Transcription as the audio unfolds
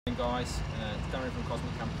Hey guys, it's Darren from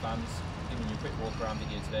Campervans, giving you a quick walk around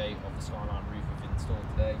video today of the Skyline roof we've installed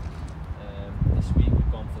today. This week we've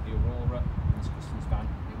gone for the Aurora in this customs van.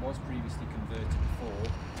 It was previously converted before,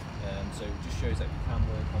 so it just shows that we can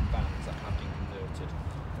work on vans that have been converted.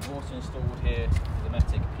 We've also installed here the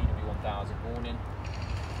Dometic PW1000 awning.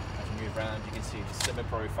 As we move around you can see the similar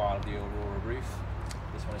profile of the Aurora roof.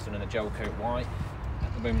 This one is done in a gel coat white.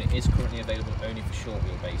 At the moment it is currently available only for short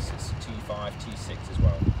wheel bases, T5, T6 as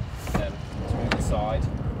well. Let's move inside.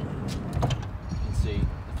 You can see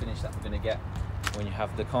the finish that we're going to get when you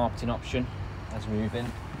have the carpeting option as we move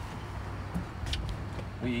in.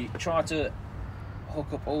 We try to hook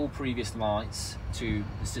up all previous lights to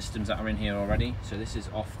the systems that are in here already. So this is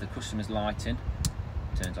off the customer's lighting,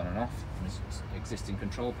 turns on and off from this existing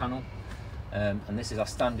control panel. And this is our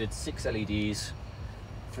standard 6 LEDs,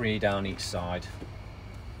 3 down each side.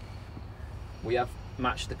 We have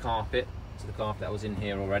matched the carpet to the carpet that was in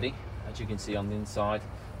here already. As you can see on the inside,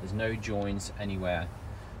 there's no joins anywhere.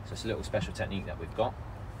 So it's a little special technique that we've got.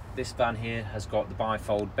 This van here has got the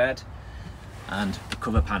bifold bed and the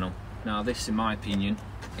cover panel. Now this, in my opinion,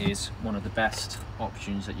 is one of the best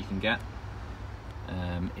options that you can get.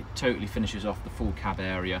 It totally finishes off the full cab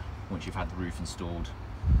area once you've had the roof installed.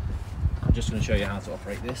 I'm just going to show you how to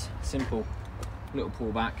operate this. Simple little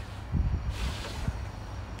pullback,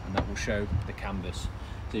 and that will show the canvas.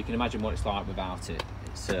 So you can imagine what it's like without it.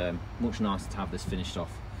 It's much nicer to have this finished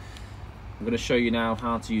off. I'm going to show you now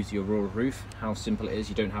how to use the Aurora roof, how simple it is.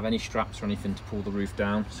 You don't have any straps or anything to pull the roof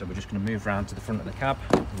down, so we're just going to move around to the front of the cab.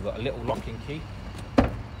 We've got a little locking key,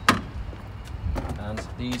 and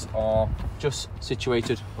these are just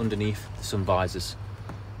situated underneath the sun visors.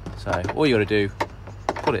 So all you got to do,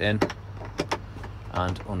 put it in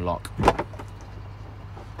and unlock.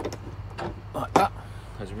 Like that.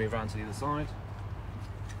 As we move around to the other side.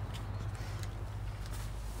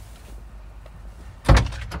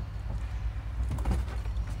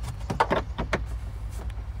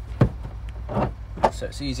 So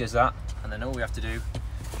it's easy as that, and then all we have to do,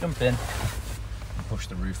 jump in and push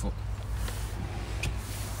the roof up.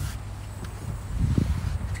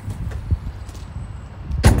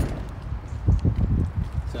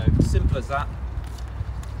 So simple as that.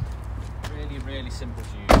 Really simple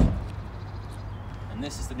to use. And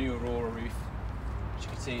this is the new Aurora roof. As you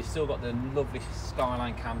can see, it's still got the lovely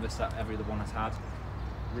Skyline canvas that every other one has had.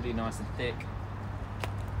 Really nice and thick.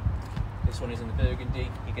 This one is in the burgundy.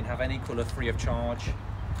 You can have any colour free of charge.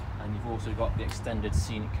 And you've also got the extended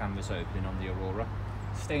scenic canvas opening on the Aurora.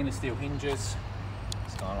 Stainless steel hinges,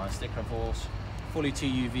 Skyline sticker of course, fully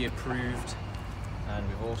TUV approved. And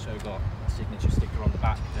we've also got a signature sticker on the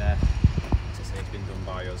back there to say it's been done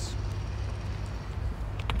by us.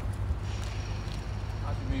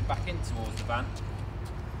 As we move back in towards the van,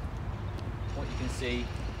 what you can see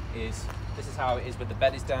is this is how it is when the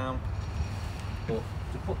bed is down. But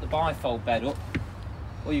to put the bifold bed up,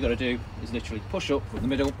 all you got to do is literally push up from the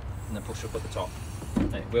middle and then push up at the top,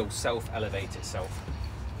 and it will self-elevate itself.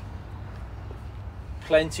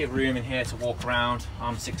 Plenty of room in here to walk around.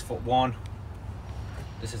 I'm 6'1".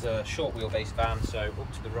 This is a short wheelbase van, so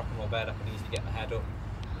up to the rock and roll bed I can easily get my head up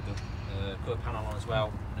with the cover panel on as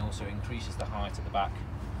well, and also increases the height at the back.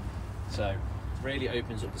 So it really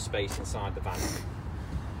opens up the space inside the van.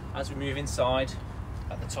 As we move inside,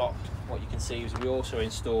 at the top, what you can see is we also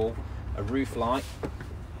install a roof light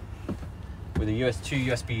with two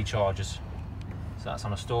USB chargers. So that's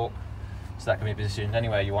on a stalk, so that can be positioned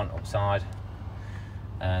anywhere you want upside,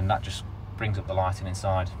 and that just brings up the lighting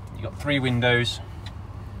inside. You've got 3 windows,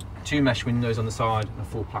 2 mesh windows on the side, and a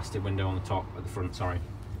full plastic window on the top, at the front, sorry.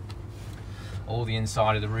 All the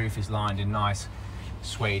inside of the roof is lined in nice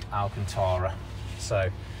suede Alcantara, so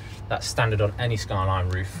that's standard on any Skyline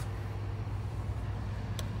roof.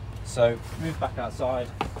 So move back outside.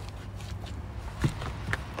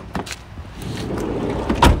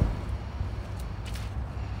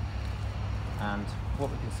 And what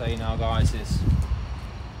we can say now, guys, is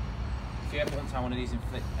if you ever want to have one of these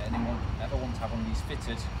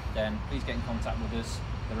fitted, then please get in contact with us.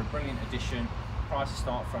 They're a brilliant addition. Prices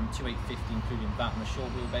start from $2,850 including that on the short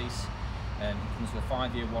wheelbase. It comes with a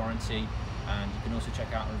 5-year warranty, and you can also check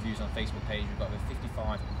out our reviews on the Facebook page. We've got over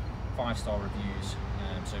 55 5-star reviews,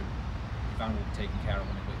 so your van will be taken care of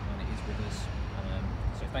when it is with us.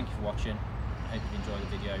 So thank you for watching. I hope you enjoyed the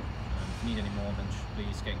video. If you need any more, then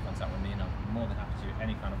please get in contact with me, and I'm more than happy to do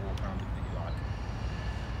any kind of walk around that you like.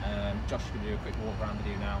 Josh is going to do a quick walk around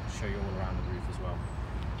video now to show you all around the roof as well.